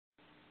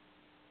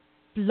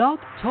Blog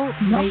Talk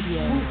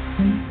Radio.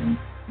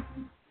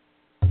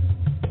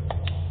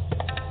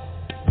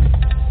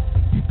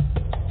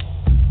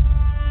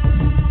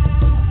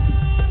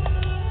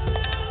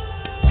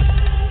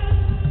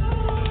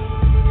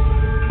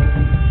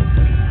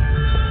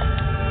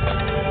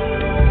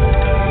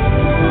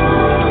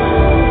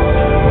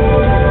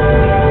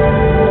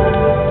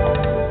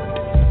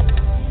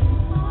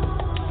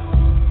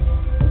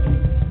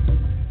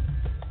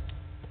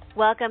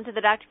 Welcome to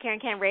the Dr. Karen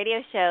Kan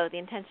Radio Show. The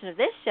intention of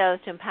this show is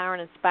to empower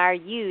and inspire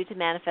you to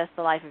manifest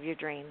the life of your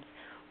dreams,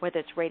 whether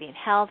it's radiant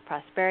health,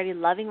 prosperity,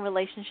 loving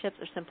relationships,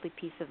 or simply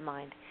peace of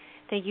mind.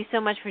 Thank you so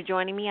much for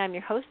joining me. I'm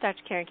your host,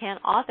 Dr. Karen Kan,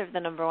 author of the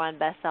 #1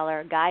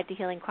 bestseller, Guide to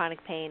Healing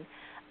Chronic Pain,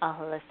 A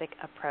Holistic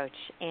Approach.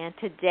 And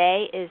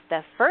today is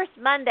the first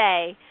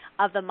Monday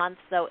of the month,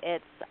 so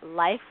it's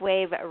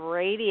LifeWave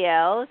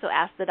Radio. So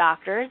Ask the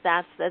Doctors.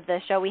 That's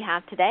the show we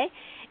have today.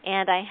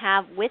 And I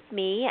have with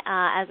me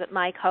as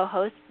my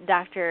co-host,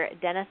 Dr.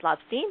 Dennis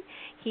Lobstein.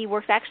 He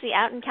works actually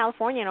out in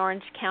California, in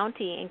Orange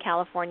County in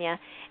California,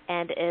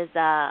 and is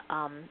a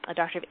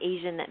doctor of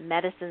Asian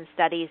medicine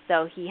studies.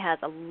 So he has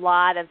a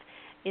lot of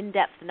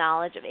in-depth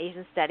knowledge of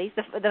Asian studies.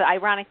 The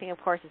ironic thing,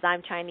 of course, is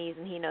I'm Chinese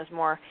and he knows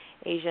more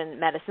Asian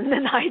medicine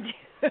than I do.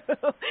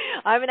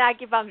 I'm an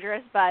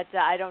acupuncturist, but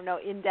I don't know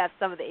in-depth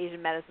some of the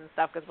Asian medicine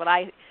stuff, because what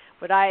I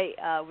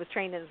was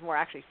trained in is more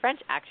actually French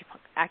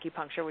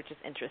acupuncture, which is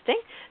interesting.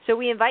 So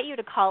we invite you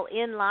to call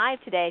in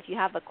live today if you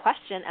have a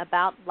question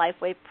about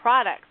LifeWave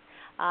products.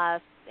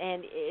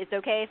 And it's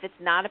okay if it's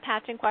not a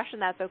patching question.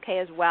 That's okay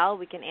as well.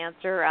 We can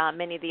answer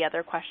many of the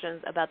other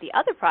questions about the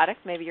other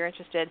products. Maybe you're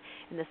interested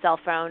in the cell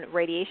phone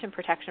radiation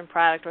protection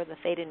product or the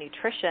Theta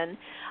Nutrition.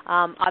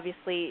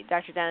 Obviously,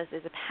 Dr. Dennis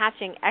is a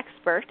patching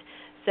expert,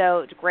 so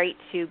it's great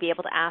to be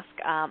able to ask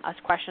us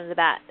questions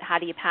about how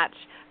do you patch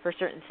for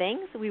certain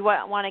things. We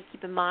want to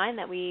keep in mind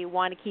that we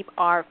want to keep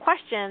our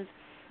questions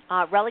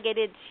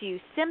relegated to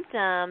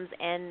symptoms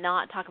and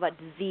not talk about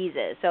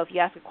diseases. So if you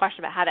ask a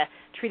question about how to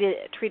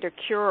treat or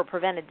cure or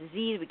prevent a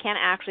disease, we can't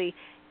actually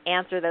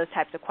answer those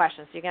types of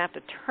questions. So you're going to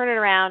have to turn it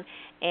around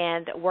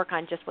and work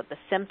on just what the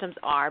symptoms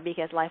are,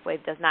 because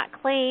LifeWave does not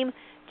claim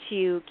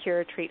to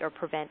cure, treat, or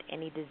prevent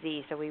any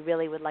disease. So we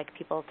really would like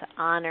people to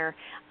honor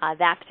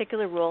that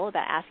particular rule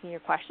about asking your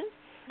questions.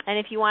 And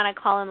if you want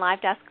to call in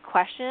live to ask a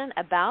question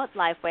about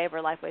LifeWave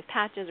or LifeWave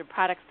patches or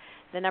products,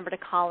 the number to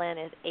call in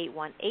is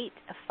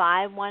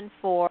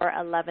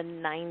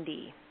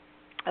 818-514-1190.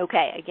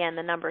 Okay, again,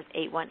 the number is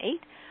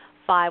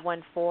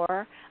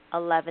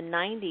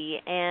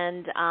 818-514-1190.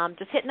 And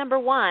just hit number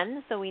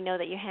 1 so we know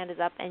that your hand is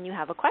up and you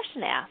have a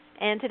question to ask.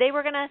 And today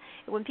we're going to,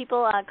 when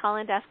people call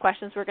in to ask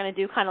questions, we're going to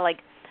do kind of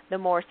like the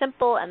more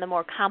simple and the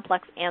more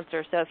complex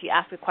answer. So if you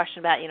ask a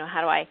question about,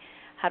 how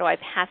do I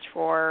patch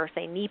for,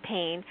 say, knee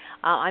pain,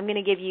 I'm going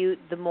to give you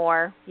the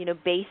more,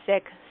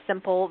 basic,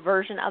 simple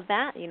version of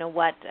that,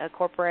 what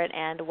corporate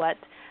and what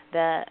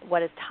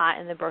is taught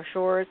in the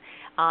brochures,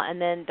 and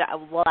then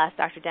we'll ask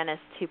Dr. Dennis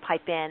to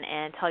pipe in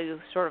and tell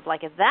you sort of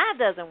like if that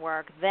doesn't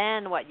work,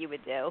 then what you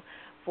would do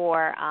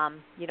for,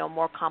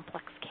 more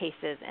complex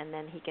cases, and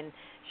then he can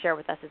share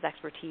with us his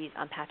expertise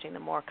on patching the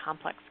more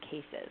complex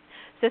cases.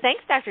 So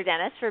thanks, Dr.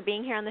 Dennis, for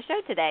being here on the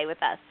show today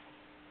with us.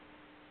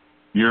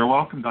 You're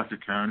welcome, Dr.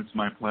 Karen. It's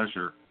my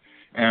pleasure.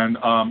 And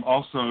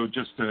also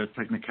just a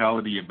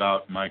technicality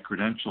about my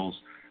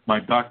credentials. My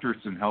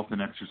doctorate's in health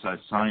and exercise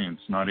science,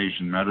 not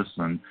Asian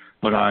medicine,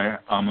 but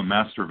I'm a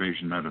master of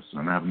Asian medicine.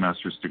 I have a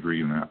master's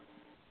degree in that.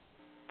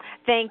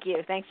 Thank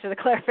you. Thanks for the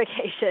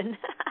clarification.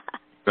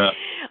 Yeah.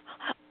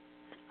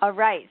 All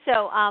right.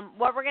 So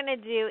what we're going to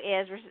do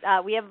is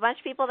we have a bunch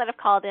of people that have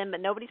called in,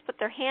 but nobody's put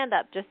their hand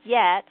up just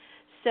yet.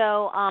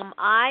 So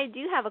I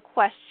do have a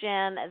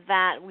question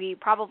that we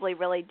probably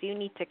really do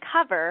need to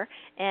cover,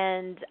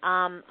 and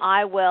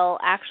I will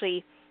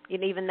actually,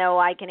 even though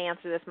I can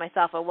answer this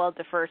myself, I will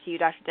defer to you,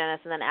 Dr. Dennis,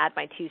 and then add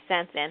my 2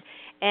 cents in.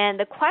 And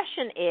the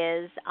question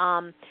is,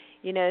 some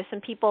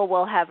people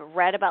will have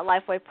read about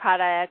LifeWave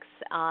products,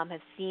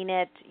 have seen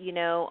it,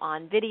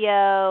 on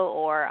video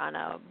or on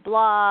a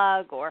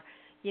blog or,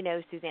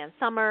 Suzanne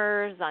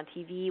Summers on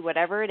TV,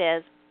 whatever it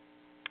is,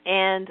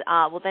 and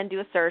we'll then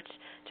do a search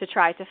to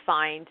try to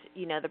find,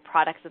 the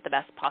products at the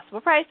best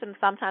possible price. And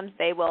sometimes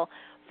they will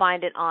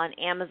find it on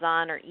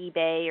Amazon or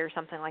eBay or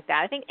something like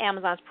that. I think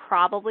Amazon's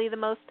probably the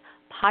most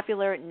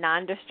popular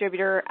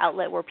non-distributor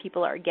outlet where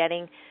people are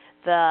getting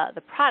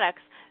the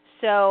products.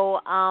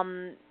 So,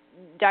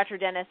 Dr.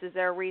 Dennis, is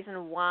there a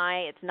reason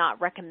why it's not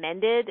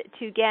recommended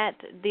to get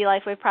the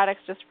LifeWave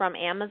products just from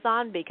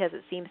Amazon? Because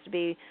it seems to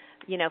be,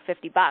 $50.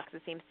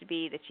 It seems to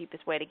be the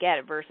cheapest way to get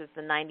it versus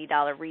the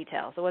 $90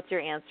 retail. So what's your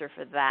answer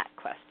for that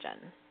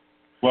question?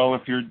 Well,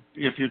 if you're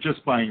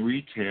just buying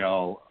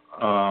retail,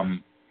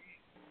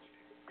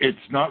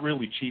 it's not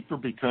really cheaper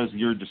because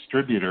your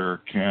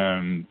distributor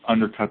can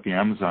undercut the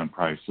Amazon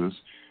prices,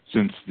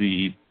 since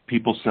the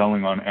people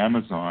selling on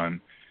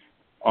Amazon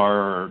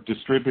are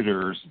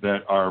distributors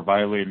that are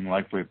violating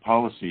LifeWave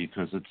policy,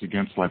 because it's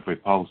against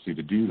LifeWave policy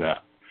to do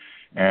that.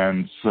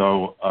 And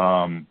so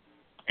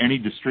any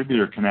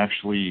distributor can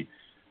actually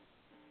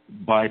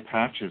buy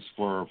patches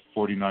for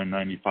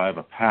 $49.95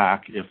 a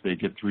pack if they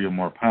get 3 or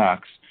more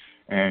packs,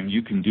 and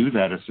you can do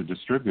that as a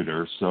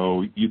distributor,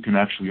 so you can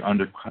actually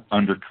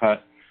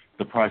undercut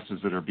the prices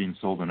that are being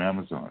sold on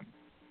Amazon.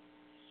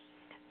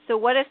 So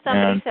what if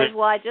somebody says,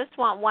 well, I just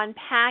want one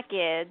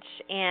package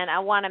and I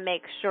want to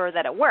make sure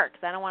that it works.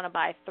 I don't want to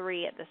buy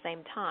 3 at the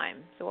same time.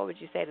 So what would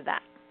you say to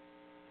that?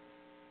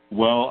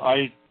 Well,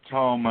 I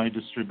tell my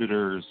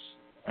distributors,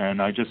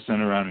 and I just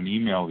sent around an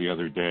email the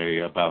other day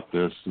about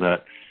this,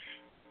 that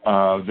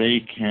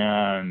they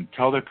can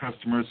tell their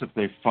customers if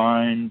they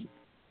find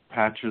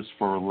patches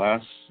for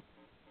less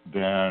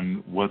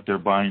than what they're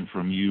buying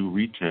from you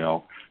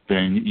retail,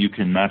 then you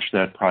can match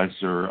that price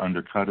or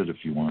undercut it if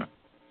you want.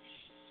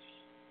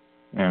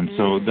 And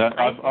so that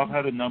I've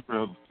had a number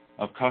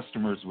of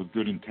customers with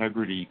good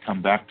integrity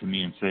come back to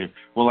me and say,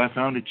 well, I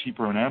found it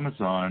cheaper on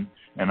Amazon.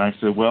 And I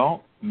said,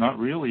 well, not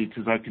really,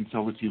 because I can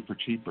sell it to you for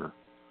cheaper.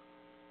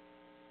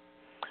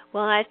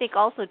 Well, and I think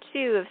also,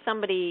 too, if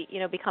somebody,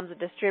 becomes a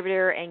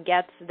distributor and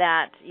gets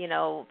that,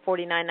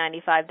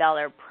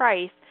 $49.95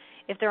 price,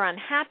 if they're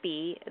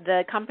unhappy,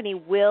 the company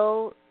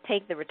will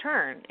take the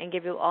return and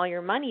give you all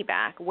your money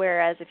back,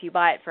 whereas if you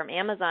buy it from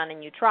Amazon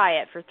and you try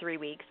it for 3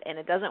 weeks and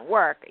it doesn't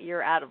work,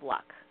 you're out of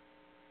luck.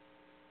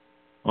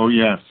 Oh,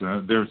 yes.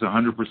 There's a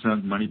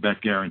 100%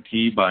 money-back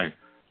guarantee by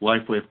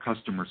LifeWave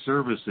customer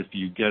service if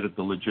you get it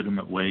the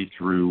legitimate way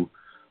through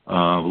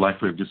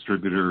LifeWave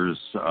Distributors'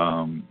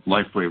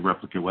 LifeWave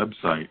replica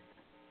website.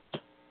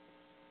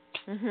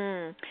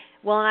 Mm-hmm.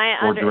 Well,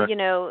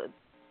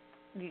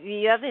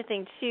 the other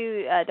thing,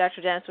 too,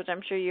 Dr. Dennis, which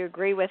I'm sure you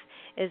agree with,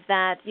 is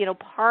that,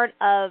 part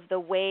of the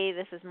way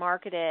this is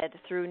marketed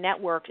through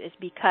networks is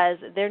because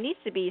there needs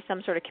to be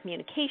some sort of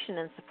communication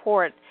and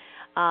support.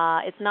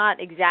 It's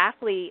not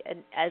exactly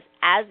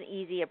as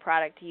easy a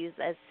product to use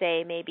as,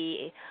 say,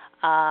 maybe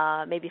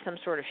some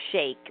sort of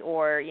shake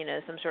or,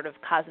 some sort of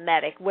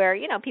cosmetic where,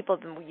 people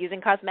have been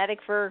using cosmetic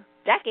for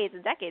decades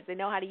and decades. They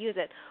know how to use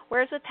it.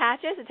 Whereas with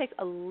patches, it takes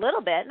a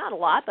little bit, not a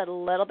lot, but a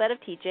little bit of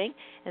teaching.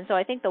 And so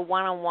I think the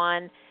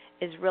one-on-one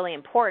is really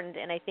important,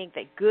 and I think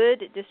that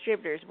good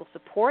distributors will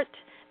support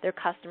their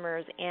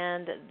customers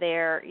and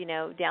their,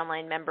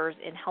 downline members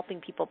in helping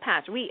people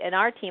patch. We, in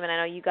our team, and I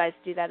know you guys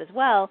do that as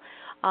well,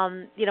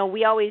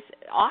 we always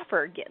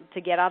offer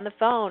to get on the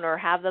phone or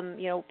have them,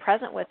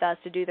 present with us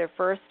to do their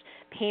first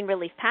pain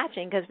relief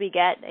patching because we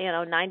get,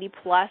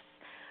 90+%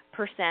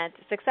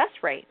 success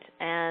rate.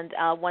 And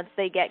once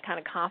they get kind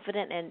of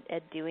confident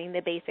at doing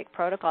the basic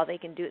protocol, they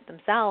can do it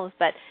themselves.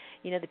 But,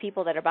 the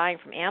people that are buying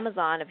from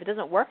Amazon, if it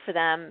doesn't work for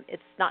them,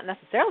 it's not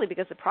necessarily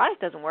because the product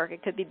doesn't work.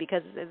 It could be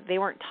because they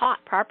weren't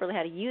taught properly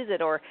how to use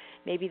it, or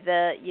maybe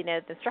the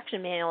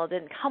instruction manual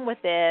didn't come with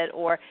it,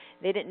 or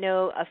they didn't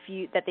know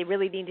that they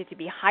really needed to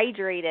be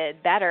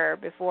hydrated better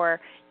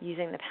before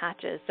using the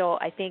patches. So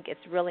I think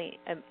it's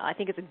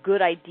a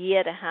good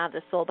idea to have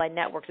this sold by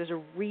networks. There's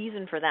a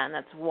reason for that, and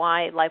that's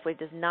why LifeWave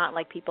does not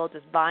like people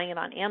just buying it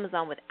on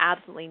Amazon with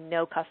absolutely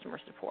no customer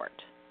support.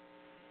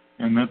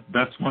 And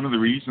that's one of the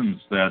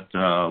reasons that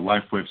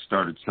LifeWave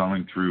started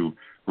selling through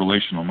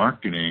relational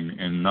marketing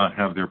and not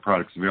have their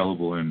products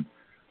available in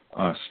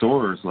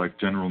stores like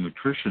General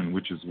Nutrition,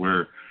 which is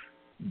where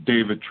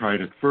David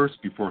tried it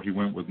first before he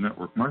went with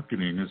network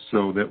marketing, is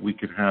so that we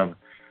could have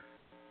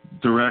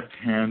direct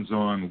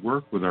hands-on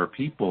work with our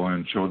people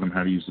and show them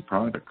how to use the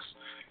products.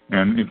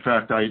 And, in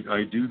fact, I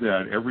do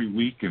that every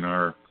week in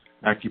our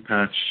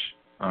AccuPatch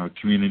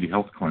community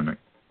health clinic.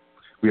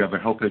 We have a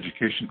health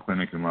education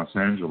clinic in Los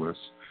Angeles.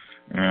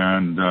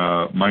 And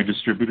my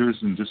distributors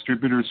and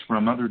distributors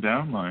from other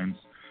downlines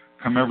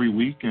come every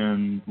week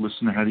and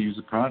listen to how to use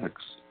the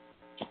products.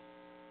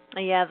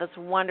 Yeah, that's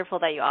wonderful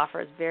that you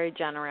offer. It's very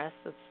generous.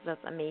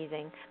 That's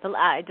amazing.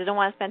 I didn't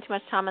want to spend too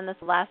much time on this.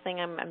 The last thing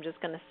I'm just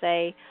going to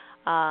say,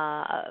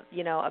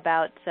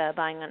 about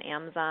buying on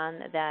Amazon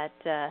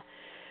that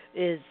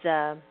is,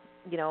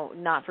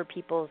 not for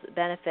people's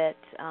benefit,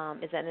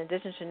 is that in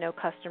addition to no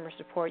customer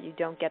support, you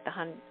don't get the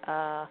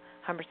 100%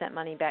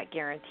 money-back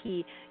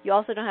guarantee. You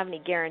also don't have any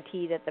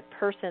guarantee that the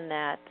person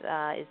that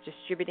is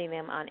distributing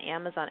them on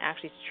Amazon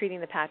actually is treating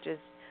the patches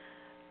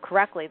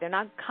correctly. They're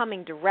not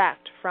coming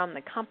direct from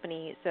the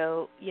company,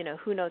 so,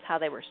 who knows how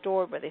they were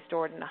stored. Were they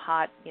stored in a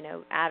hot,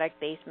 attic,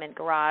 basement,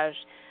 garage?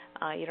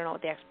 You don't know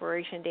what the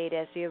expiration date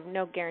is, so you have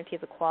no guarantee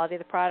of the quality of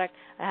the product.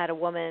 I had a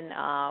woman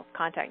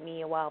contact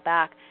me a while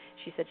back.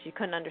 She said she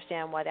couldn't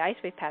understand why the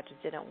LifeWave patches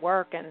didn't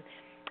work, and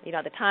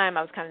at the time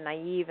I was kind of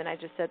naive, and I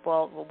just said,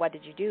 well, what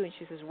did you do? And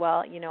she says,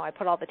 well, I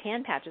put all the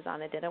tan patches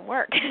on, it didn't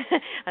work.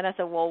 And I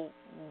said, well,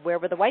 where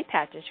were the white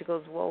patches? She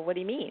goes, well, what do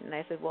you mean? And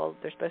I said, well,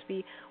 there's supposed to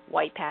be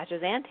white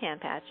patches and tan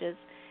patches.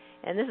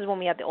 And this is when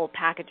we had the old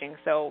packaging,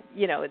 so,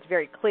 it's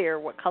very clear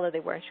what color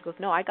they were. And she goes,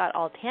 no, I got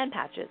all tan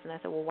patches. And I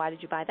said, well, why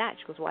did you buy that?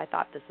 She goes, well, I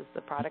thought this is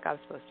the product I was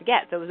supposed to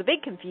get. So it was a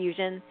big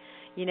confusion,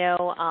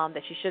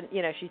 that she shouldn't,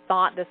 she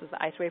thought this was the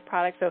LifeWave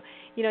product. So,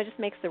 it just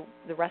makes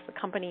the rest of the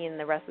company and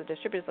the rest of the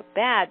distributors look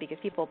bad because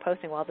people are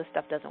posting, well, this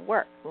stuff doesn't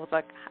work. Well, it's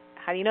like,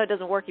 how do you know it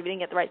doesn't work if you didn't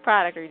get the right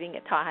product or you didn't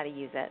get taught how to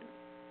use it?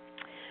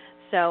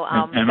 So,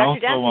 and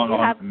Dr. also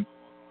Dennis,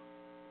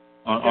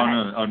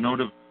 On a note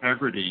of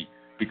integrity,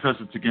 because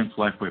it's against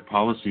LifeWave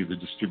policy, the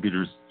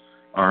distributors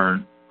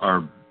are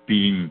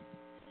being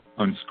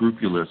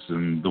unscrupulous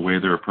in the way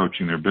they're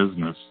approaching their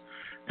business.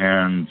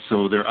 And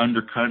so they're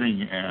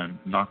undercutting and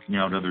knocking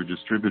out other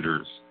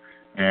distributors.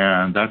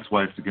 And that's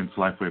why it's against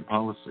LifeWave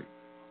policy.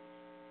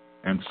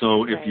 And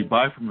so if you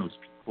buy from those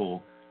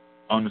people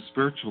on a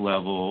spiritual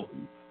level,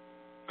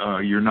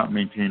 you're not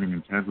maintaining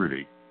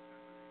integrity.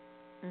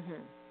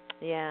 Mm-hmm.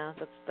 Yeah,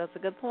 that's a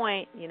good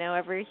point.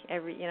 Every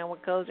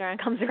what goes around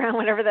comes around,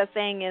 whatever that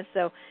saying is.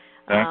 So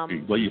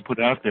exactly. What you put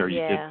out there, you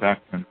get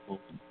back tenfold.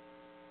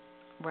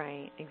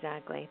 Right,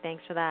 exactly.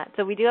 Thanks for that.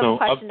 So we do have a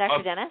question,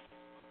 Dr. Dennis.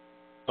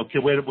 Okay,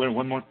 wait,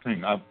 one more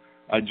thing.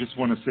 I just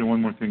want to say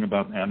one more thing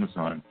about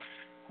Amazon.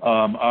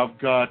 I've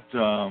got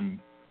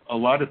a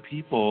lot of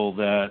people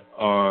that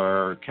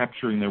are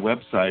capturing their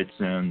websites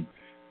and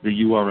the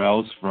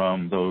URLs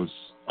from those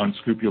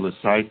unscrupulous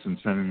sites and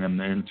sending them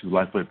into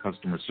LifeWave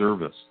customer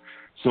service.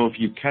 So if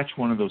you catch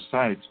one of those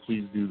sites,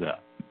 please do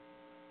that.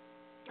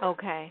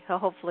 Okay, so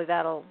hopefully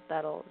that'll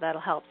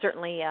help.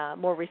 Certainly,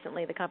 more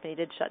recently, the company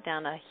did shut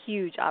down a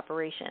huge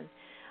operation.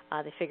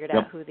 They figured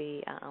out who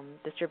the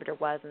distributor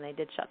was, and they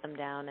did shut them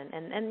down.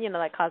 And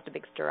that caused a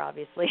big stir,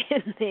 obviously,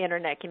 in the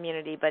Internet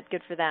community, but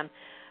good for them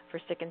for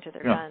sticking to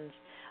their guns.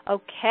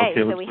 Okay,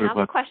 so we have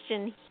a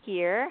question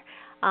here.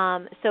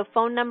 So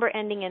phone number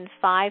ending in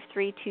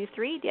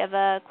 5323. Do you have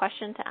a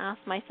question to ask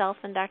myself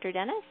and Dr.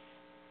 Dennis?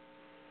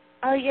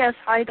 Oh, yes.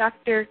 Hi,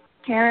 Dr.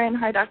 Karen.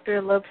 Hi,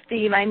 Dr.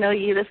 Lobstein. I know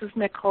you. This is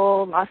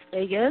Nicole, Las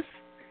Vegas.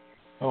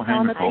 Oh,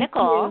 hi, Nicole. Hi,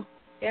 Nicole.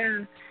 Yeah.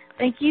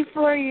 Thank you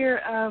for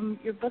your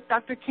book,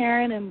 Dr.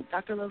 Karen, and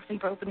Dr.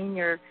 Lobstein for opening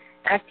your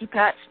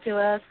ActiPatch to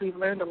us. We've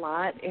learned a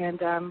lot,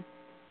 and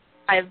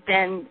I've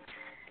been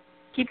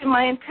keeping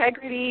my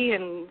integrity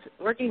and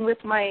working with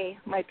my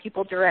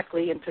people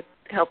directly and to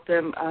help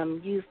them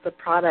use the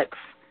products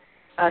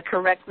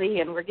correctly,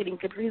 and we're getting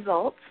good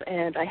results.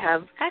 And I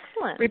have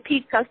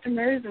repeat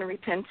customers and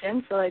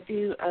retention, so I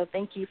do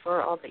thank you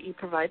for all that you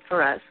provide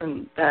for us,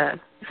 and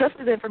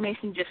especially the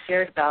information you just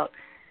shared about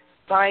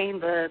buying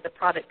the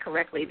product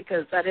correctly,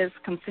 because that is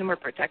consumer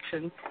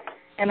protection,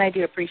 and I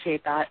do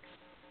appreciate that.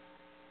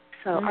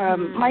 So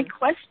my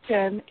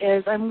question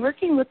is, I'm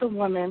working with a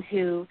woman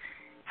who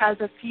has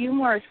a few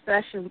more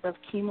sessions of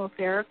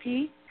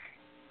chemotherapy,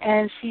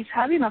 and she's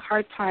having a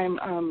hard time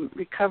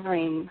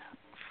recovering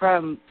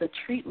from the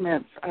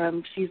treatments.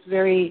 She's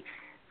very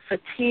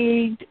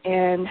fatigued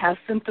and has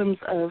symptoms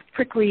of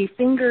prickly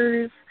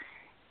fingers,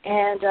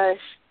 and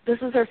this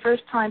is her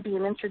first time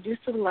being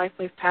introduced to the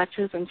LifeWave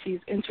patches, and she's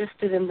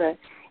interested in the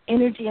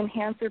energy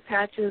enhancer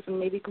patches and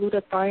maybe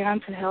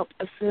glutathione to help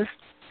assist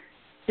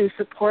to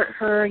support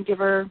her and give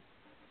her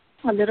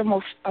a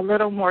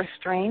little more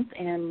strength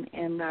and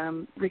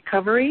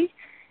recovery.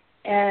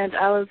 And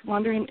I was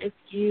wondering if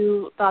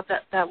you thought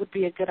that would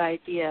be a good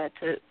idea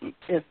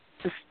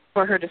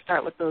for her to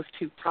start with those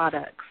two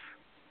products.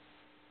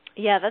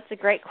 Yeah, that's a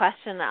great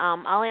question.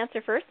 I'll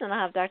answer first, and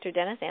I'll have Dr.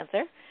 Dennis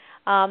answer.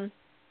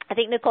 I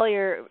think, Nicole,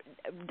 you're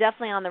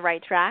definitely on the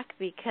right track,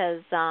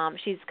 because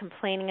she's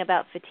complaining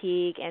about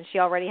fatigue, and she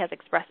already has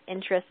expressed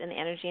interest in the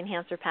energy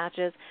enhancer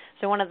patches.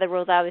 So one of the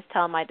rules I always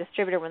tell my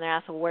distributor when they're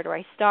asked, well, where do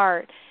I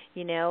start?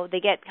 They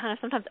get kind of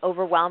sometimes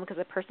overwhelmed because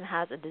the person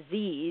has a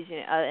disease,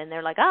 and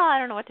they're like, I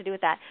don't know what to do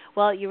with that.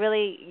 Well, you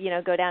really,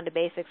 go down to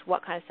basics.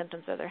 What kind of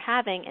symptoms are they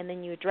having? And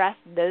then you address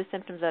those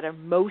symptoms that are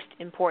most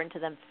important to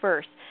them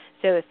first.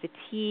 So if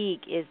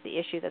fatigue is the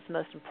issue that's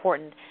most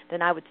important,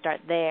 then I would start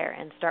there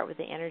and start with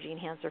the energy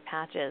enhancer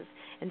patches.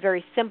 And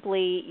very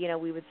simply,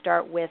 we would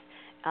start with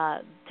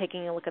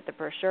taking a look at the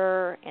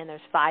brochure, and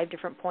there's 5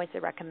 different points I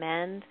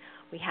recommend.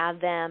 We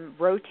have them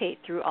rotate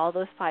through all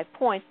those 5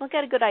 points. They'll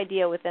get a good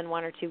idea within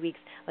 1 or 2 weeks,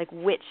 like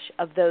which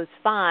of those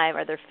 5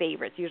 are their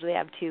favorites. Usually I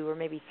have 2 or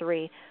maybe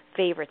 3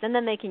 favorites, and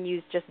then they can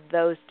use just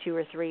those 2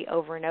 or 3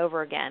 over and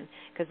over again,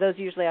 because those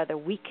usually are the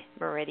weak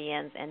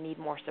meridians and need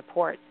more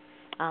support.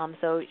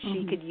 So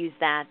she could use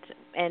that,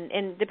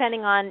 and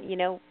depending on,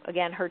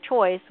 again, her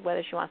choice,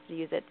 whether she wants to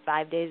use it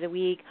 5 days a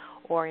week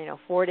or,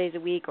 4 days a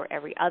week or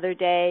every other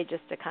day,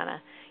 just to kind of,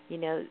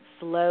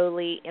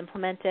 slowly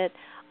implement it.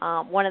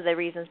 One of the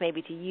reasons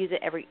maybe to use it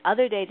every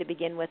other day to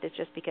begin with is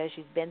just because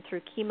she's been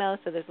through chemo,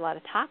 so there's a lot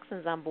of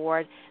toxins on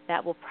board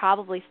that will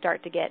probably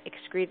start to get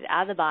excreted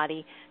out of the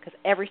body, because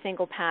every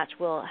single patch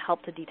will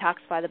help to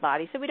detoxify the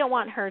body. So we don't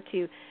want her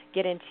to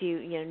get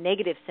into,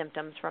 negative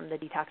symptoms from the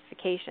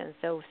detoxification.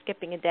 So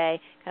skipping a day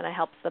kind of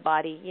helps the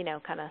body,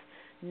 kind of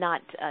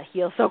not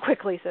heal so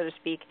quickly, so to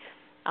speak.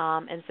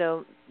 And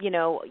so,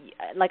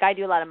 like I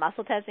do a lot of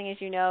muscle testing, as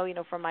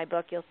from my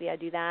book, you'll see I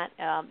do that.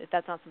 If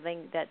that's not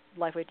something that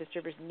LifeWave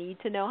distributors need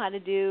to know how to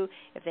do,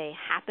 if they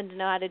happen to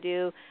know how to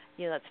do,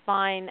 that's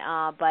fine,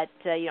 but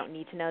you don't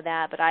need to know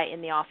that. But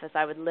in the office,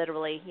 I would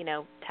literally,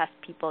 test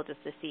people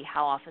just to see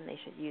how often they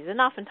should use it.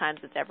 And oftentimes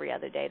it's every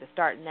other day to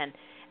start, and then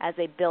as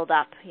they build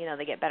up,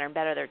 they get better and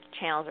better, their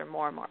channels are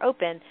more and more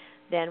open,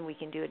 then we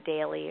can do it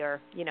daily or,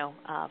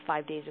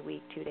 5 days a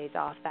week, 2 days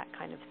off, that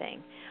kind of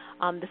thing.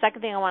 The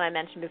second thing I want to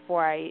mention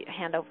before I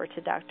hand over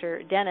to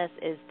Dr. Dennis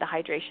is the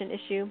hydration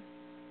issue.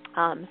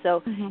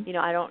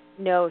 I don't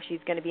know if she's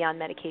going to be on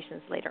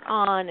medications later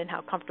on and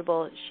how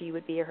comfortable she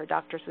would be or her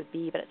doctors would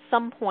be, but at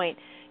some point,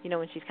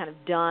 when she's kind of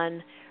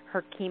done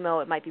her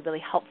chemo, it might be really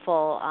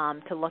helpful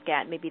to look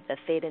at maybe the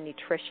Theta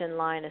Nutrition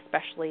line,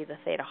 especially the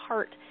Theta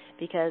Heart,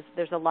 because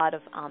there's a lot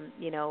of,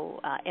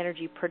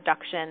 energy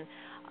production,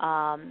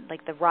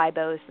 like the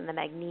ribose and the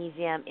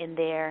magnesium in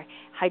there.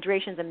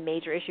 Hydration is a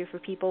major issue for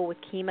people with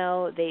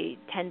chemo. The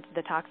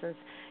toxins,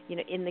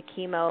 in the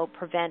chemo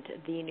prevent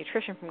the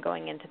nutrition from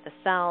going into the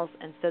cells,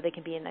 and so they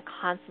can be in a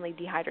constantly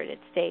dehydrated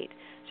state.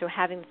 So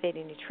having the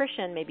Theta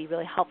Nutrition may be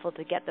really helpful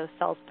to get those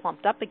cells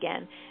plumped up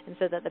again, and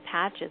so that the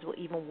patches will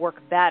even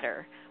work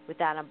better with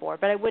that on board.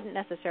 But I wouldn't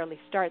necessarily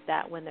start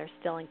that when they're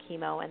still in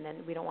chemo, and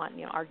then we don't want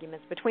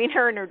arguments between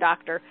her and her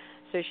doctor,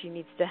 so she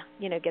needs to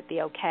get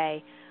the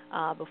okay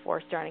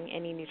before starting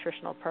any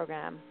nutritional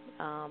program,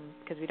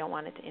 because we don't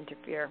want it to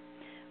interfere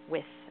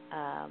with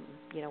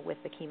with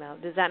the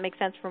chemo. Does that make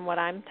sense from what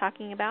I'm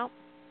talking about?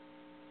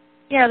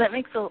 Yeah, that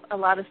makes a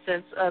lot of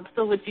sense.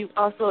 So would you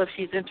also, if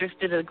she's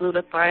interested in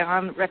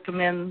glutathione,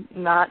 recommend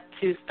not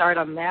to start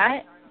on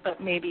that, but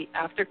maybe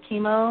after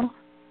chemo?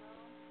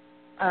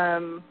 I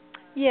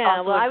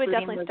would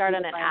definitely start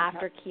on it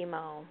after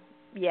chemo.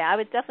 Yeah, I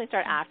would definitely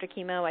start after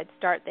chemo. I'd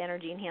start the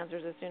energy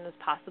enhancers as soon as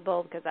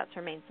possible because that's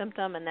her main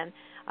symptom, and then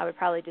I would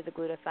probably do the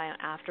glutathione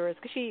afterwards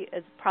because she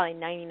is probably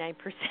 99%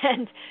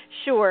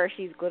 sure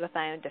she's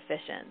glutathione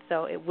deficient.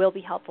 So it will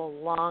be helpful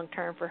long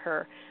term for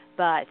her,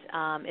 but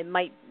it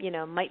might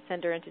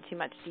send her into too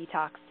much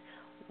detox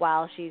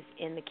while she's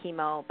in the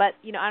chemo. But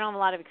I don't have a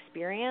lot of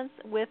experience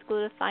with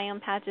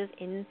glutathione patches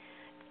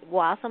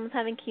while someone's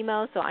having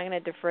chemo, so I'm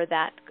going to defer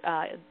that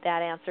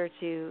answer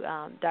to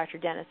Dr.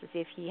 Dennis to see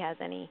if he has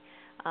any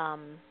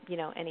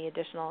any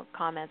additional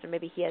comments, or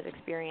maybe he has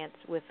experience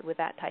with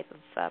that type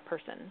of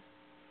person.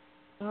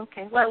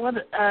 Okay. Well,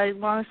 I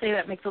want to say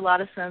that makes a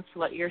lot of sense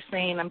what you're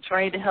saying. I'm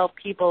trying to help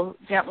people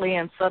gently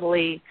and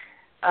subtly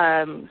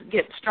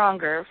get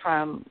stronger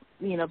from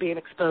being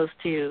exposed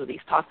to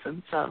these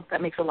toxins. So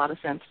that makes a lot of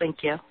sense.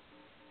 Thank you.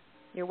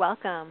 You're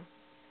welcome.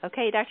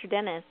 Okay, Dr.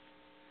 Dennis.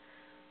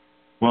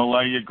 Well,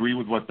 I agree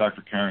with what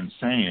Dr. Karen's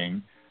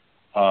saying.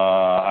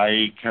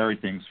 I carry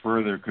things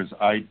further because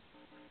I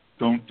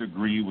don't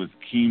agree with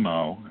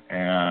chemo,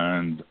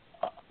 and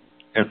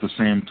at the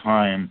same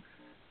time,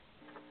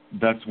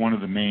 that's one of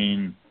the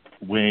main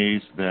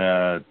ways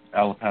that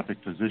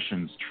allopathic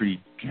physicians treat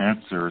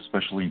cancer,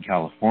 especially in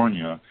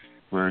California,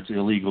 where it's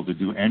illegal to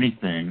do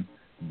anything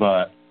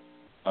but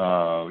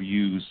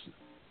use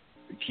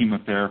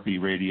chemotherapy,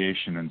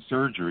 radiation, and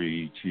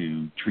surgery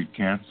to treat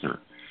cancer.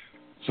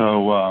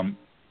 So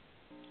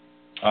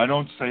I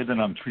don't say that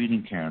I'm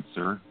treating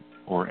cancer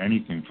or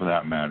anything for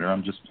that matter.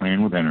 I'm just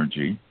playing with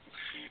energy.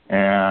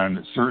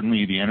 And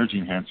certainly the energy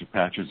enhancer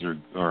patches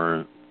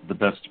are the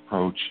best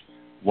approach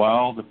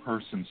while the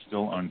person's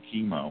still on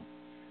chemo.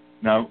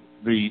 Now,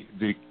 the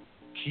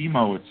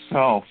chemo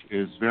itself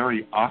is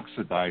very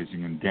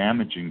oxidizing and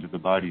damaging to the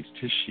body's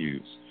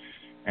tissues.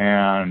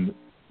 And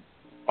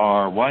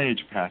our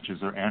YH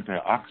patches are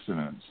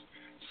antioxidants.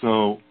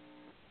 So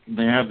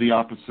they have the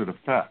opposite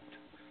effect.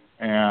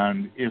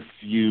 And if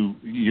you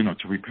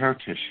to repair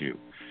tissue.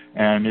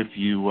 And if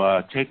you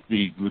take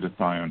the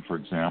glutathione, for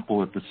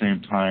example, at the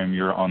same time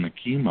you're on the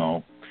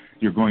chemo,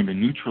 you're going to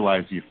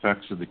neutralize the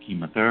effects of the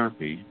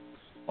chemotherapy,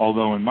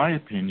 although in my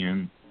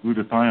opinion,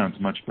 glutathione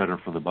is much better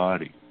for the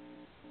body.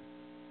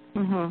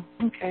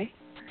 Mm-hmm. Okay.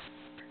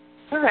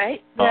 All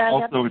right.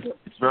 Also,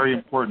 it's very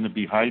important to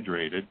be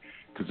hydrated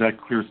because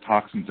that clears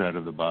toxins out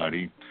of the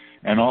body.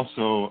 And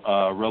also,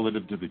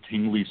 relative to the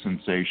tingly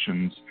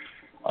sensations,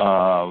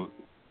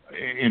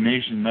 in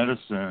Asian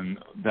medicine,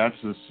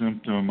 that's a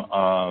symptom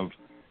of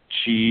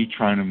qi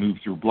trying to move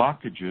through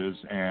blockages,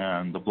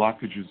 and the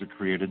blockages are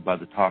created by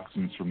the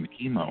toxins from the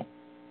chemo.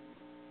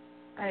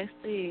 I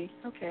see.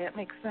 Okay, that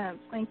makes sense.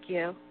 Thank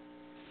you.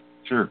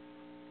 Sure.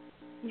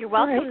 You're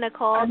welcome, right.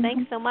 Nicole.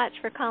 Thanks so much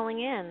for calling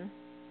in.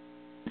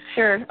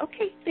 Sure.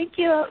 Okay, thank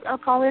you. I'll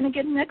call in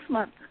again next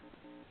month.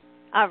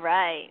 All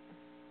right.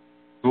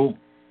 Cool.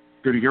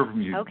 Good to hear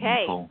from you,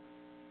 okay. Nicole.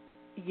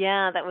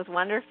 Yeah, that was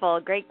wonderful.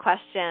 Great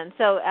question.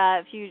 So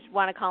if you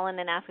want to call in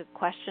and ask a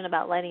question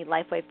about any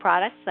LifeWave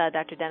products,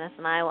 Dr. Dennis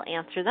and I will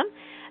answer them.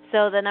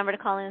 So the number to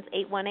call in is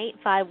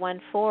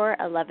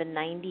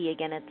 818-514-1190.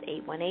 Again, it's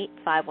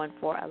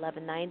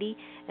 818-514-1190.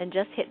 And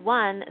just hit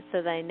 1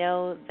 so that I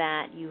know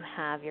that you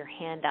have your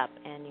hand up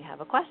and you have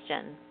a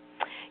question.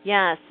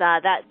 Yes, that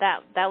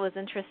was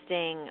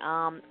interesting.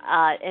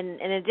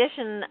 In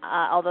addition,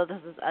 although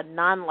this is a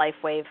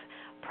non-LifeWave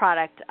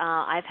product,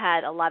 I've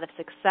had a lot of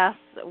success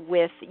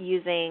with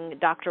using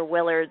Dr.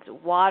 Willard's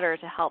water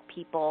to help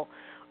people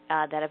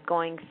that are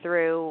going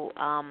through,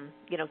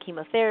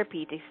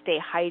 chemotherapy to stay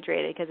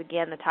hydrated because,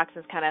 again, the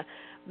toxins kind of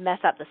mess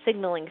up the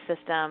signaling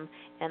system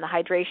and the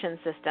hydration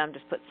system,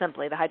 just put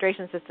simply. The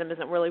hydration system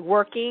isn't really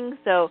working,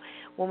 so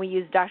when we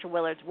use Dr.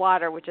 Willard's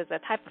water, which is a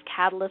type of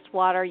catalyst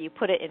water, you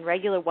put it in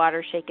regular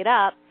water, shake it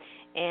up,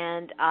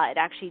 and it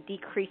actually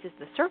decreases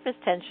the surface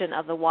tension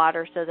of the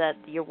water so that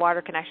your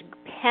water can actually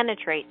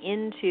penetrate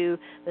into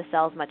the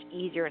cells much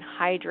easier and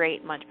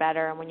hydrate much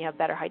better. And when you have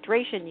better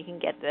hydration, you can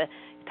get the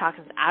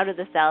toxins out of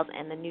the cells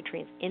and the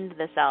nutrients into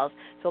the cells.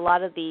 So a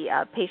lot of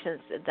the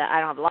patients, I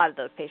don't have a lot of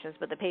those patients,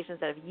 but the patients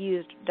that have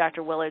used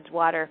Dr. Willard's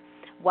water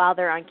while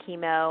they're on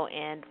chemo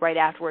and right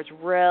afterwards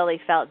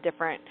really felt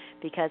different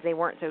because they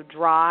weren't so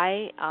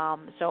dry.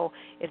 So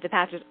if the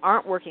patches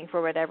aren't working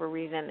for whatever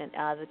reason,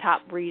 the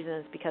top reason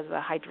is because of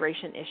a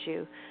hydration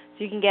issue.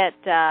 So you can get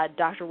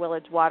Dr.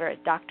 Willard's water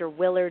at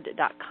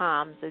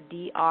drwillard.com, so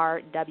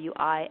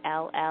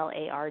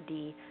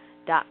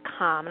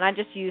drwillard.com. And I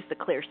just use the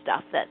clear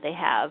stuff that they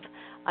have.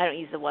 I don't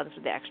use the ones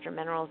with the extra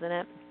minerals in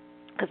it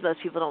because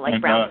most people don't like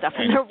brown stuff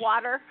in their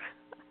water.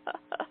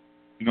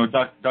 You know,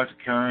 Dr.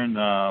 Karen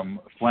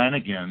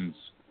Flanagan's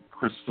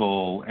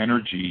Crystal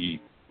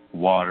Energy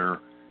water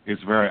is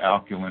very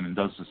alkaline and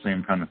does the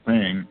same kind of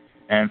thing.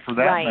 And for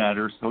that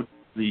matter, so does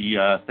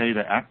the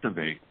Theta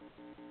Activate.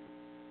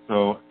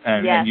 So,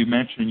 and you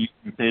mentioned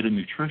using Theta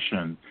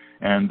Nutrition.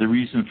 And the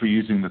reason for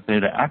using the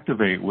Theta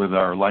Activate with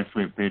our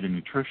LifeWave Theta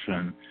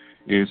Nutrition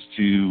is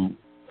to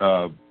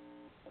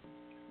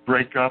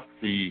break up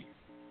the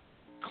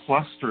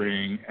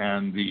clustering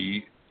and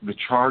the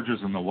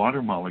charges in the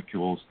water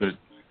molecules that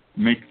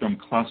make them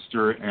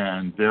cluster,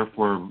 and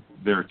therefore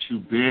they're too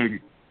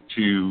big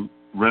to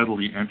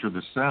readily enter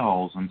the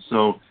cells. And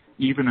so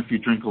even if you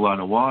drink a lot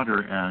of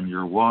water and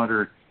your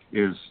water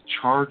is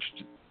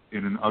charged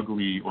in an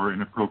ugly or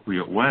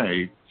inappropriate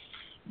way,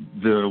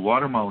 the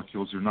water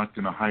molecules are not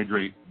going to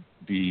hydrate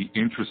the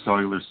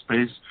intracellular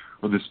space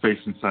or the space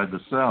inside the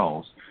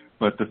cells.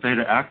 But the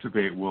Theta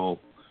Activate will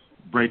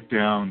break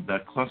down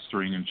that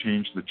clustering and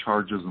change the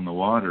charges in the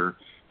water,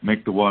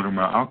 make the water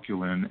more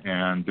alkaline,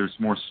 and there's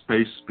more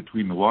space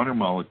between the water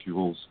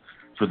molecules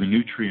for the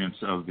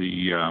nutrients of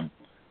the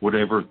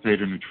whatever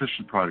Theta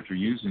Nutrition product you're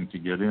using to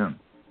get in.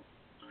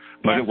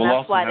 But it will that's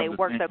also why have they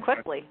work so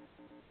quickly.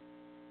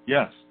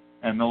 Yes,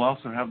 and they'll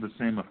also have the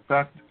same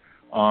effect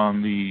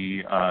on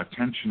the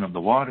tension of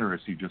the water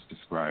as you just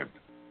described.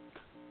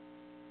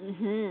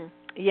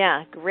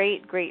 Yeah,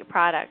 great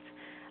product.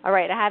 All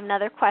right, I have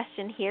another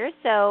question here.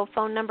 So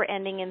phone number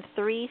ending in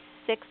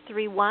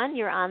 3631.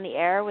 You're on the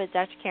air with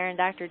Dr. Karen,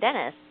 Dr.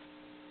 Dennis.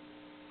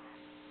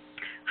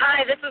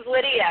 Hi, this is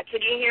Lydia.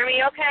 Can you hear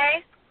me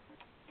okay?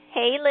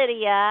 Hey,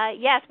 Lydia.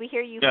 Yes, we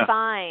hear you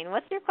fine.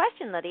 What's your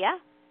question, Lydia?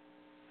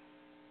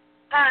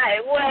 Hi.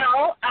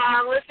 Well,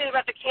 listening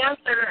about the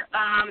cancer,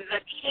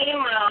 the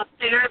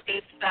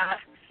chemotherapy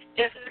stuff,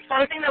 is there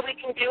something that we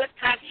can do with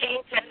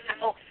touching to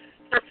help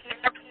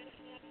prepare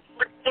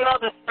for chemo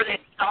before they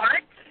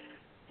start?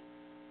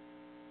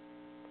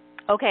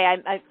 Okay,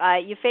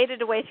 you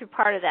faded away through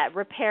part of that.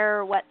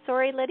 Repair what?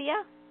 Sorry,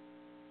 Lydia?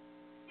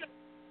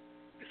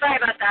 Sorry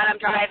about that. I'm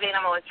driving.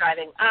 I'm always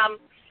driving.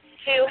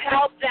 To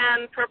help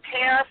them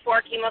prepare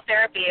for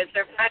chemotherapy, is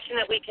there something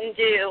that we can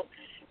do?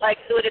 Like,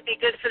 would it be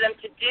good for them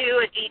to do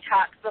a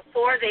detox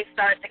before they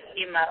start the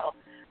chemo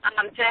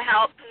to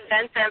help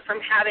prevent them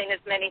from having as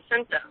many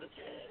symptoms?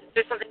 Is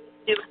there something to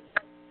do?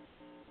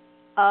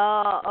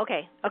 Oh,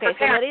 okay. So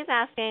Lydia's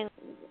asking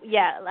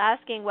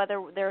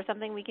whether there's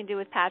something we can do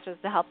with patches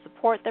to help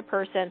support the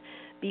person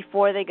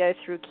before they go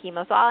through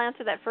chemo. So I'll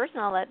answer that first,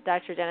 and I'll let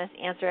Dr. Dennis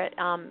answer it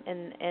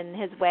in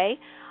his way.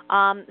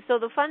 So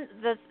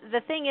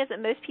the thing is that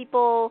most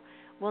people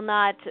will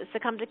not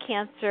succumb to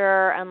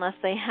cancer unless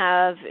they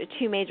have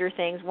two major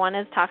things. One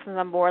is toxins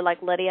on board,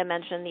 like Lydia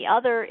mentioned. The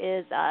other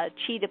is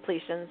chi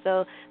depletion.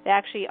 So they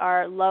actually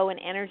are low in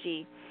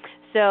energy.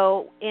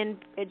 So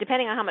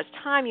depending on how much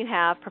time you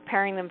have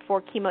preparing them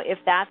for chemo, if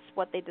that's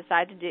what they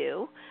decide to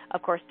do,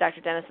 of course,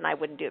 Dr. Dennis and I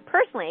wouldn't do it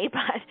personally,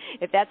 but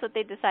if that's what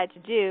they decide to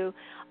do,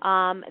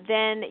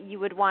 then you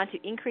would want to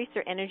increase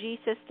their energy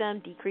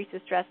system, decrease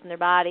the stress in their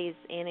bodies,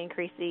 and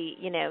increase the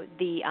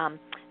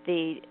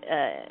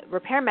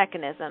repair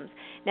mechanisms.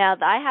 Now,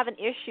 I have an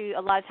issue.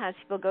 A lot of times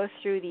people go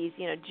through these,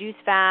 juice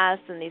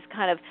fasts and these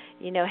kind of,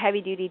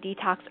 heavy-duty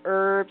detox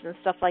herbs and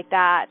stuff like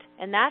that.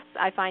 And that's,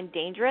 I find,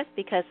 dangerous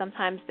because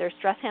sometimes their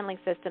stress handling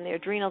system, their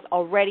adrenals,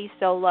 already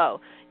so low.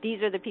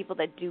 These are the people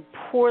that do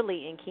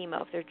poorly in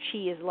chemo if their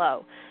chi is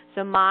low.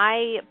 So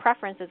my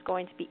preference is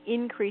going to be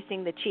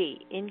increasing the chi,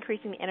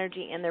 increasing the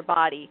energy in their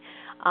body,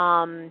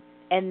 and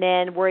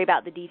then worry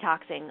about the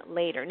detoxing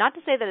later. Not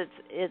to say that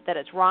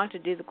it's wrong to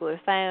do the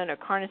glutathione or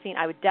carnosine.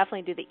 I would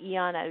definitely do the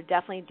Eon. I would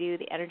definitely do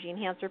the energy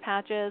enhancer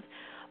patches.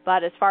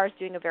 But as far as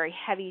doing a very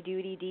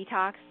heavy-duty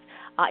detox,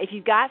 if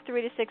you've got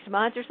 3 to 6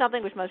 months or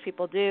something, which most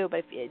people do, but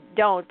if you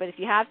don't, but if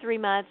you have 3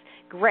 months,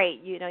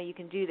 great. You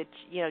can do the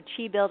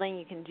chi building.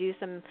 You can do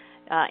some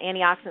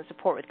antioxidant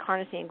support with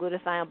carnosine and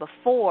glutathione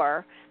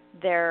before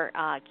their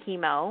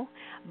chemo.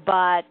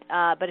 But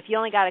if you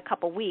only got a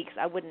couple weeks,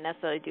 I wouldn't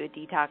necessarily do a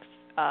detox.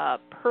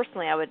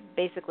 Personally, I would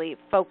basically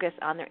focus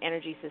on their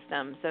energy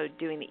system, so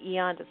doing the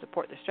Eon to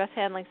support the stress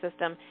handling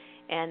system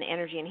and the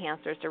energy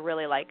enhancers to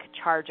really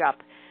charge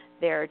up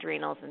their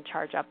adrenals and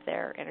charge up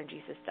their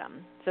energy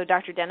system. So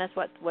Dr. Dennis,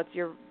 what's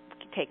your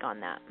take on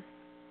that?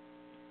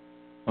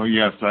 Oh,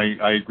 yes,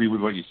 I agree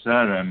with what you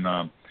said,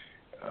 and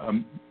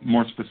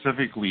more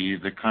specifically,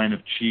 the kind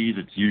of qi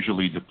that's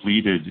usually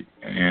depleted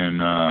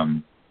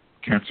in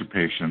cancer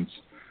patients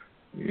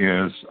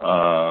is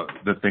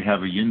that they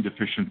have a yin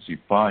deficiency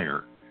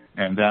fire,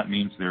 and that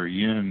means their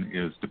yin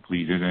is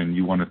depleted, and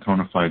you want to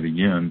tonify the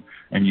yin,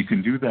 and you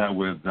can do that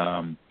with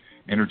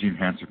energy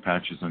enhancer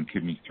patches on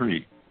kidney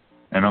 3.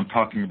 And I'm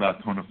talking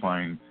about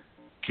tonifying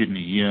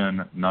kidney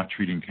yin, not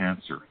treating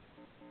cancer.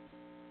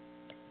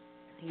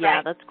 Yeah,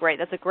 right. That's great.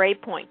 That's a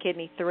great point,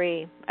 kidney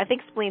 3. I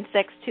think spleen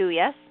 6 too,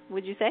 yes?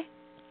 Would you say?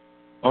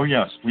 Oh,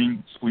 yeah,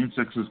 spleen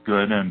 6 is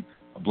good, and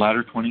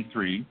bladder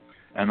 23,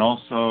 and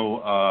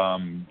also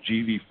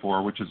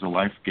GV4, which is a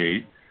life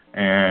gate,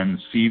 and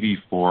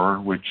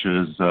CV4, which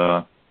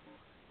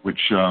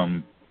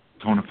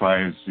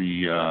tonifies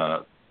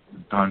the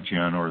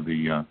dantian, or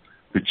the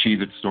qi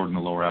that's stored in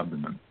the lower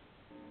abdomen.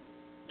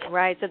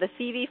 Right. So the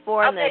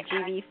CV4 and the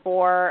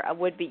GV4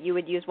 you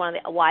would use one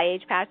of the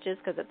YH patches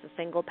because it's a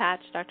single patch,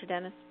 Dr.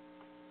 Dennis?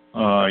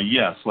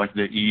 Yes, like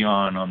the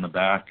Eon on the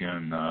back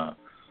and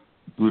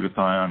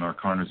glutathione or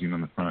carnosine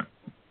on the front.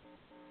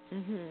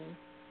 Mm-hmm.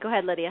 Go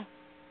ahead, Lydia.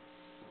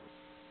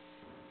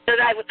 So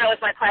that was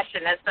my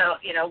question. As so,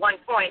 1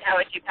 point, how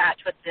would you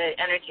patch with the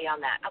energy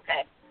on that?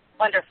 Okay,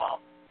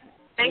 wonderful.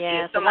 Thank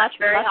you so much.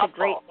 Very helpful.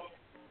 Great.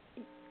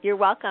 You're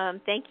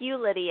welcome. Thank you,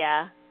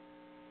 Lydia.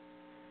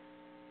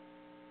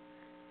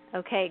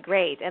 Okay,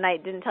 great. And I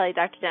didn't tell you,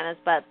 Dr. Dennis,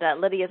 but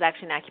Lydia is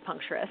actually an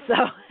acupuncturist,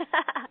 so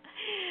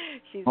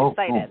she's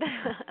excited. Cool.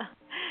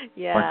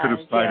 Yeah. I could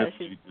have cited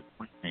the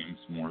point names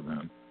more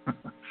than.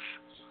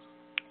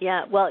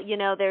 Yeah, well,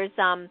 there's,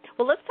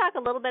 let's talk a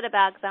little bit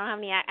about, because I don't have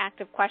any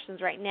active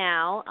questions right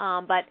now,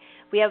 but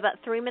we have about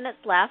 3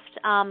 minutes left.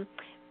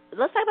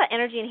 Let's talk about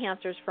energy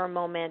enhancers for a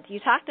moment. You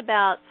talked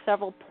about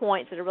several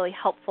points that are really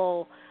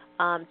helpful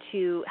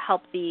to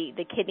help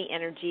the kidney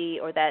energy,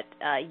 or that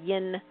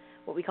yin,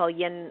 what we call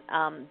yin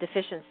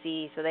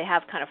deficiency. So they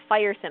have kind of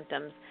fire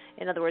symptoms.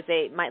 In other words,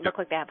 they might look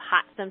like they have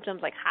hot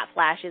symptoms, like hot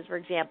flashes, for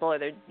example, or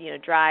they're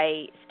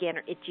dry skin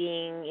or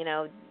itching,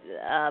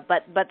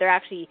 but they're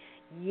actually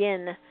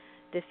yin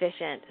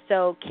deficient.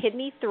 So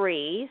kidney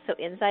 3, so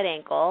inside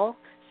ankle,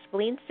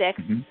 spleen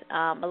 6,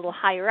 a little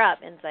higher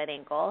up, inside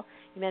ankle.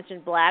 You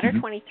mentioned bladder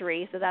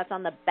 23, so that's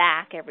on the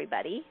back,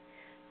 everybody.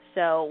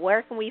 So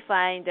where can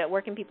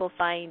people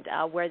find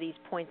where these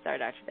points are,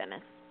 Dr.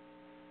 Dennis?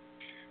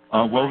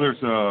 Well,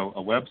 there's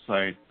a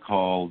website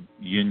called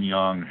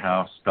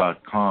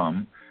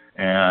yinyanghouse.com,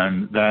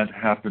 and that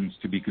happens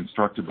to be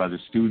constructed by the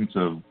students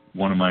of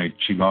one of my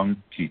Qigong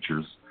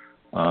teachers,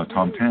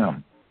 Tom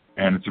Tam,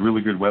 and it's a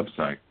really good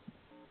website.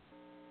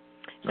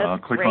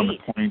 Click great. on the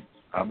point,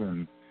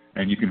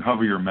 and you can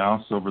hover your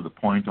mouse over the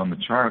point on the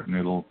chart, and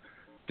it'll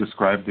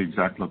describe the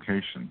exact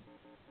location.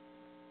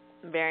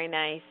 Very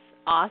nice.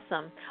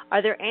 Awesome.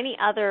 Are there any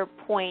other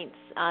points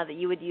that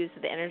you would use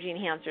for the energy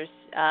enhancers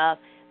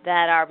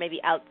that are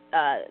maybe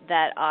outside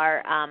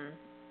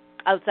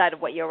of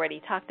what you already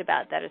talked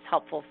about, that is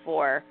helpful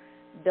for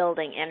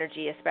building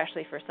energy,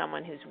 especially for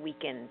someone who's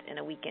in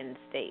a weakened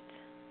state?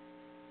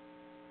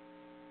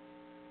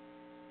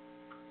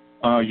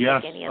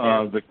 Yes.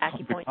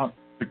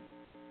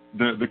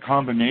 The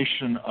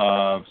combination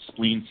of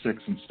spleen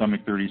 6 and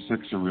stomach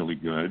 36 are really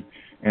good,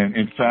 and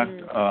in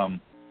fact,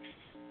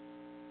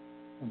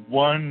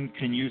 one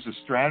can use a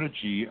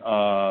strategy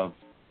of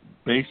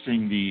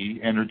basing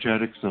the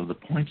energetics of the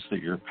points that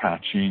you're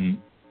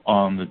patching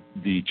on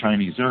the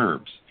Chinese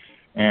herbs.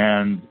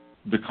 And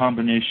the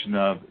combination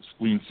of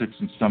spleen 6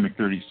 and stomach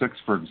 36,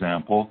 for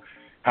example,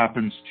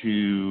 happens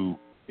to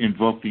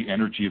invoke the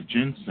energy of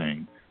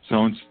ginseng.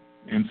 So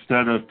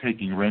instead of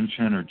taking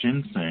renchen or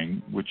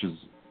ginseng, which is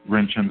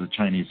renchen's a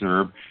Chinese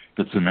herb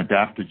that's an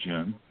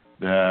adaptogen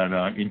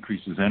that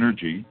increases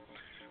energy,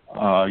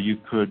 you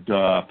could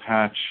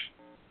patch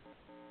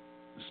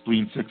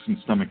spleen 6 and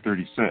stomach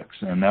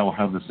 36, and that will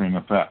have the same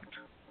effect.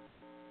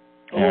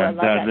 Oh, I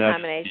love that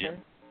combination.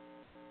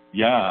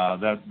 Yeah,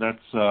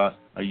 that's a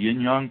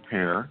yin-yang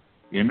pair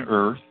in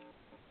earth,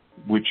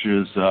 which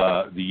is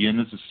the yin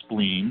is a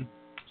spleen,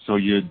 so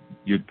you'd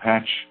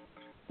patch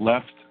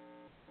left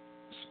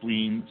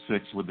spleen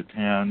 6 with the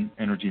tan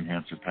energy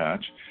enhancer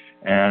patch,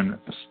 and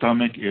the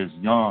stomach is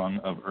yang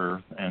of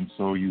earth, and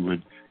so you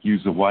would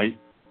use the white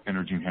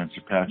energy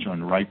enhancer patch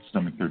on right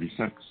stomach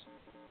 36.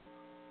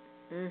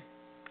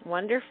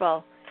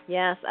 Wonderful.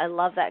 Yes, I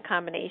love that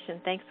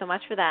combination. Thanks so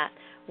much for that.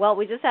 Well,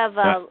 we just have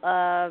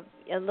a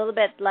little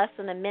bit less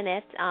than a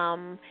minute,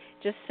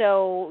 just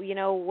so you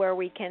know where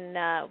we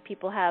can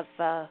people have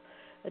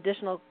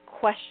additional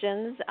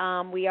questions.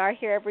 We are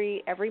here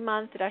every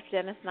month. Dr.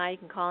 Dennis and I, you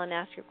can call and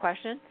ask your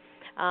question.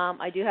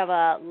 I do have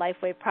a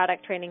LifeWave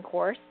product training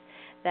course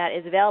that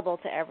is available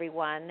to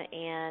everyone.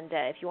 And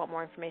if you want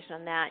more information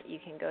on that, you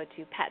can go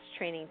to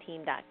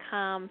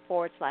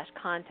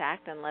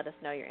patchtrainingteam.com/contact and let us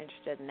know you're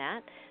interested in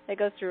that. That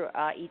goes through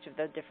each of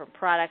the different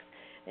products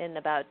in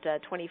about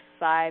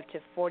 25 to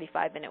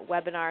 45-minute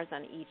webinars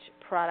on each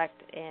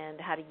product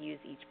and how to use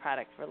each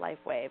product for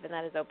LifeWave. And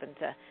that is open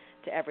to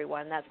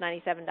everyone. That's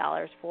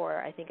 $97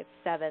 for, I think it's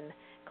 7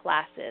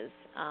 classes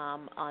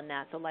on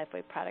that, so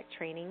LifeWave product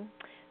training.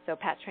 So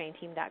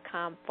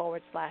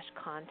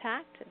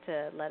patchtrainingteam.com/contact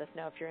to let us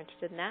know if you're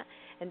interested in that.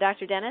 And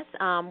Dr. Dennis,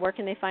 where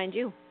can they find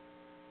you?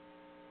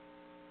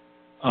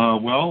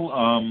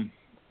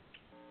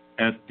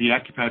 At the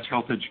AccuPatch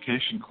Health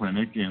Education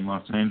Clinic in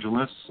Los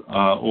Angeles,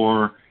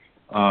 or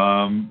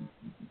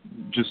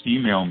just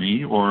email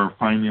me or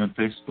find me on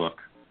Facebook.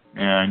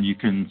 And you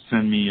can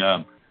send me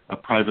a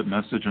private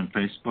message on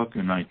Facebook,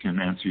 and I can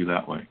answer you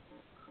that way.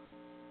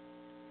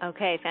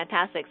 Okay,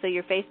 fantastic. So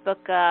your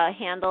Facebook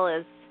handle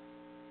is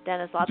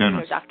Dennis Lobstein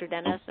or Dr.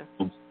 Dennis?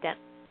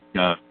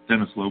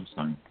 Dennis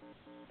Lobstein.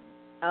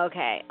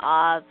 Okay,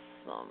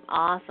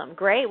 awesome.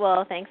 Great.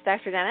 Well, thanks,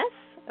 Dr. Dennis,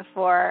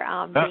 for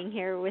being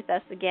here with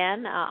us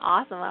again.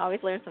 Awesome. I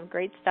always learn some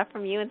great stuff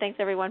from you, and thanks,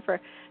 everyone, for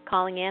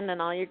calling in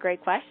and all your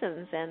great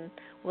questions. And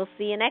we'll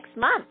see you next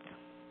month.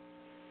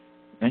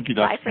 Thank you,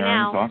 Dr. Bye for Karen.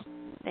 now.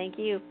 Awesome. Thank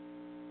you.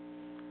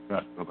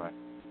 Bye-bye.